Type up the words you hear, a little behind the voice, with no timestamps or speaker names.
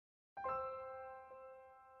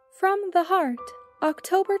From the Heart,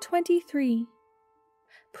 October 23.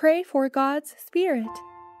 Pray for God's Spirit.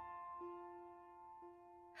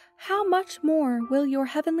 How much more will your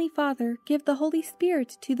Heavenly Father give the Holy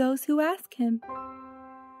Spirit to those who ask Him?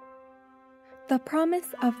 The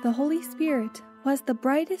promise of the Holy Spirit was the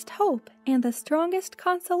brightest hope and the strongest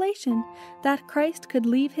consolation that Christ could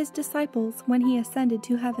leave His disciples when He ascended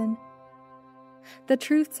to heaven. The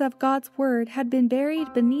truths of God's Word had been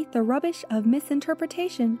buried beneath the rubbish of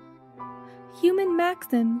misinterpretation. Human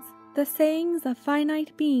maxims, the sayings of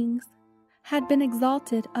finite beings, had been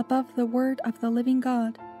exalted above the Word of the living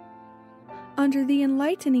God. Under the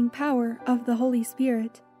enlightening power of the Holy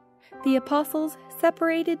Spirit, the apostles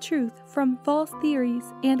separated truth from false theories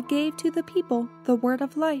and gave to the people the word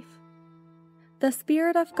of life. The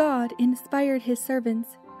Spirit of God inspired His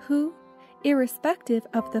servants who, irrespective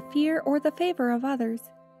of the fear or the favor of others,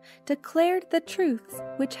 declared the truths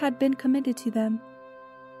which had been committed to them.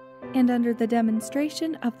 And under the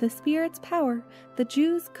demonstration of the Spirit's power, the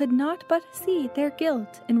Jews could not but see their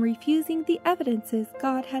guilt in refusing the evidences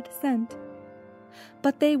God had sent.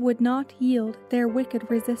 But they would not yield their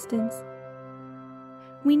wicked resistance.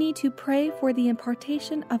 We need to pray for the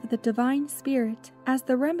impartation of the Divine Spirit as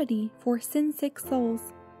the remedy for sin-sick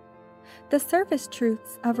souls. The surface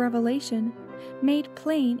truths of revelation, made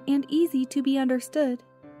plain and easy to be understood,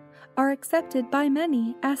 are accepted by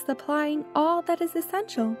many as supplying all that is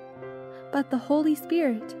essential. But the Holy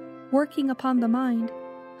Spirit, working upon the mind,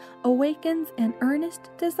 awakens an earnest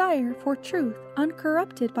desire for truth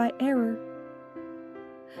uncorrupted by error.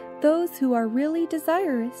 Those who are really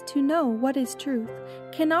desirous to know what is truth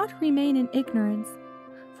cannot remain in ignorance,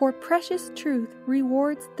 for precious truth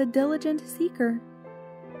rewards the diligent seeker.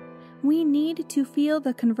 We need to feel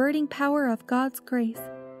the converting power of God's grace,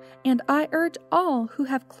 and I urge all who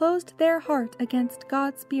have closed their heart against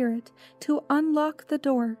God's Spirit to unlock the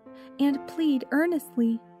door and plead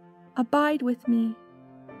earnestly, "Abide with me."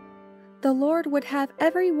 The Lord would have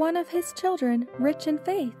every one of His children rich in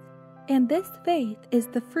faith, and this faith is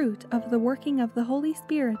the fruit of the working of the Holy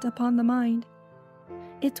Spirit upon the mind.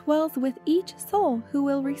 It dwells with each soul who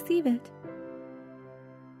will receive it.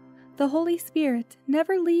 The Holy Spirit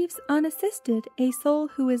never leaves unassisted a soul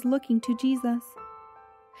who is looking to Jesus.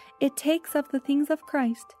 It takes of the things of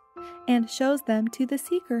Christ and shows them to the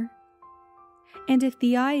seeker. And if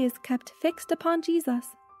the eye is kept fixed upon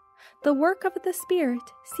Jesus, the work of the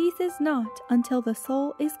Spirit ceases not until the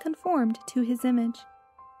soul is conformed to His image.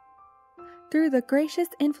 Through the gracious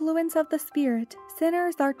influence of the Spirit,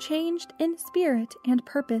 sinners are changed in spirit and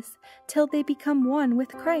purpose till they become one with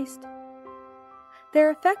Christ. Their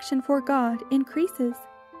affection for God increases.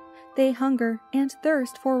 They hunger and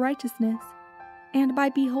thirst for righteousness, and by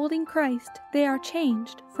beholding Christ they are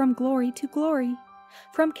changed from glory to glory,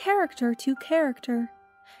 from character to character,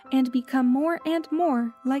 and become more and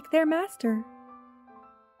more like their Master.